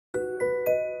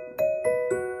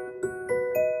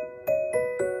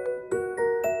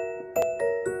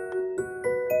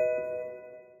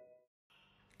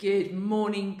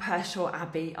morning, Pershore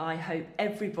Abbey. I hope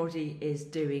everybody is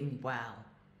doing well.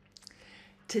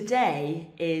 Today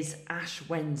is Ash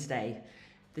Wednesday,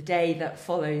 the day that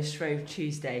follows Shrove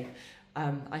Tuesday.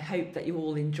 I hope that you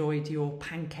all enjoyed your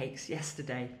pancakes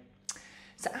yesterday.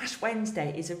 So Ash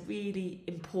Wednesday is a really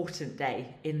important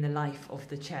day in the life of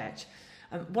the church.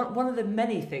 One of the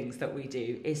many things that we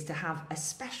do is to have a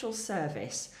special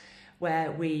service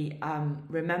where we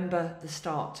remember the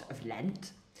start of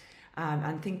Lent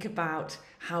and think about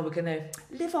how we're going to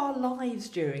live our lives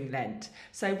during Lent.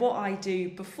 So what I do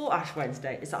before Ash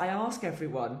Wednesday is I ask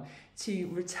everyone to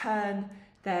return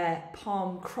their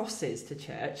palm crosses to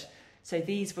church. So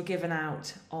these were given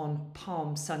out on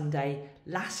Palm Sunday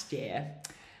last year,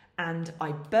 and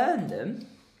I burn them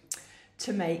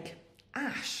to make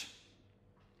ash,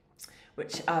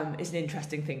 which is an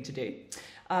interesting thing to do.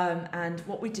 And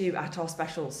what we do at our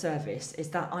special service is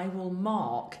that I will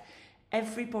mark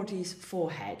everybody's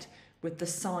forehead with the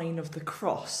sign of the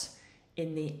cross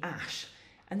in the ash.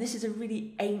 And this is a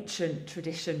really ancient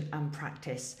tradition and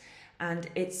practice. And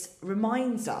it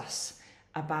reminds us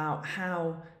about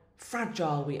how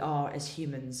fragile we are as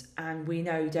humans. And we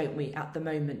know, don't we, at the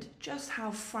moment, just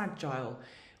how fragile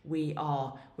we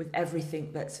are with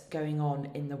everything that's going on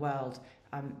in the world,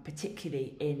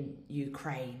 particularly in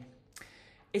Ukraine.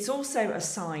 It's also a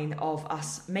sign of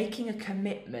us making a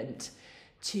commitment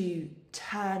to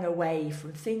turn away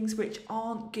from things which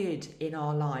aren't good in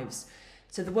our lives.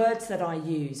 So the words that I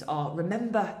use are,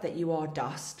 remember that you are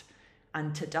dust,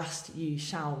 and to dust you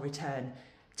shall return.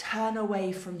 Turn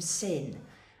away from sin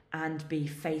and be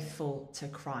faithful to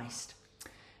Christ.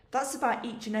 That's about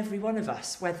each and every one of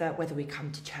us, whether we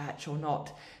come to church or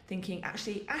not, thinking,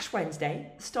 actually, Ash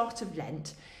Wednesday, the start of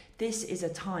Lent, this is a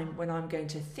time when I'm going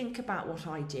to think about what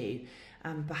I do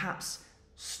and perhaps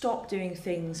stop doing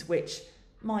things which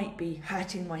might be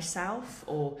hurting myself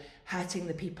or hurting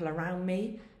the people around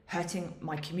me, hurting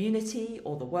my community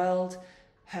or the world,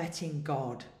 hurting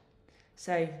God.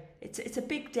 So it's a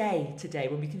big day today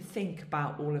when we can think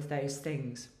about all of those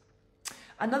things.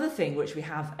 Another thing which we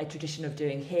have a tradition of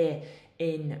doing here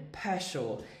in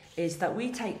Pershore is that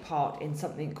we take part in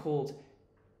something called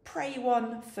Pray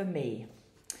One For Me.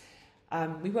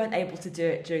 We weren't able to do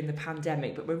it during the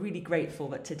pandemic, but we're really grateful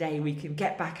that today we can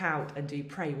get back out and do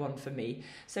Pray One For Me.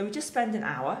 So we just spend an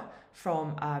hour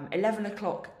from 11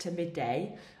 o'clock to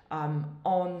midday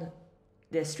on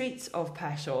the streets of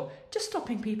Pershore, just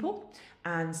stopping people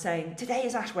and saying, today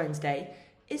is Ash Wednesday.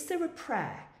 Is there a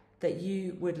prayer that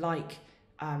you would like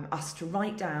us to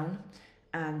write down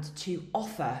and to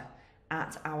offer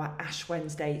at our Ash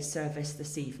Wednesday service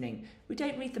this evening? We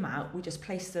don't read them out, we just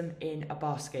place them in a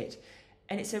basket.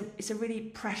 And it's a really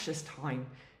precious time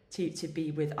to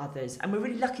be with others. And we're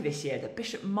really lucky this year that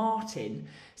Bishop Martin,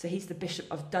 so he's the Bishop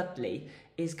of Dudley,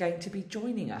 is going to be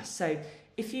joining us. So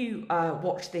if you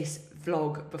watch this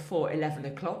vlog before 11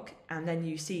 o'clock and then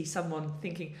you see someone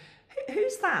thinking,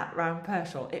 who's that round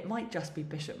Pershore? It might just be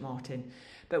Bishop Martin.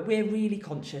 But we're really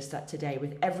conscious that today,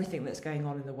 with everything that's going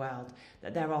on in the world,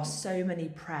 that there are so many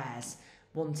prayers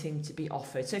wanting to be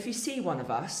offered. So if you see one of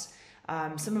us,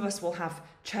 some of us will have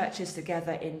churches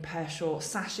together in Pershore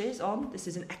sashes on. This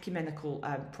is an ecumenical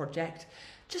project.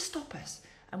 Just stop us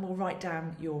and we'll write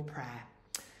down your prayer.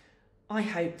 I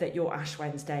hope that your Ash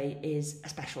Wednesday is a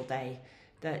special day,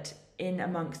 that in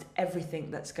amongst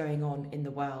everything that's going on in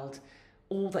the world,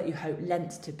 all that you hope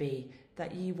Lent to be,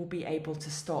 that you will be able to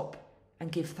stop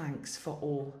and give thanks for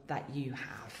all that you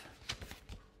have.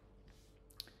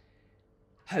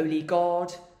 Holy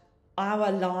God,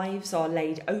 our lives are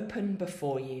laid open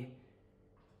before you.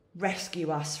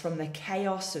 Rescue us from the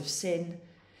chaos of sin,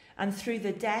 and through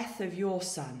the death of your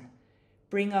Son,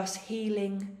 bring us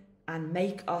healing and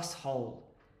make us whole.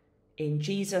 In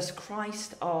Jesus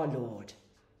Christ our Lord.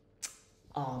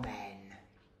 Amen.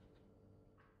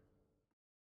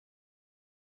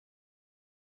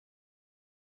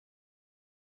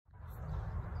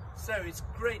 So it's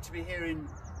great to be here in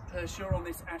Pershore on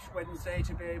this Ash Wednesday,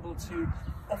 to be able to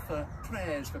offer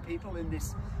prayers for people in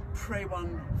this Pray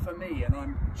One For Me. And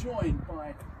I'm joined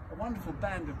by a wonderful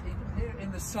band of people here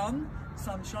in the sun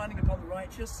shining upon the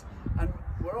righteous, and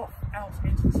we're off out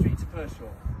into the streets of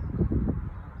Pershore.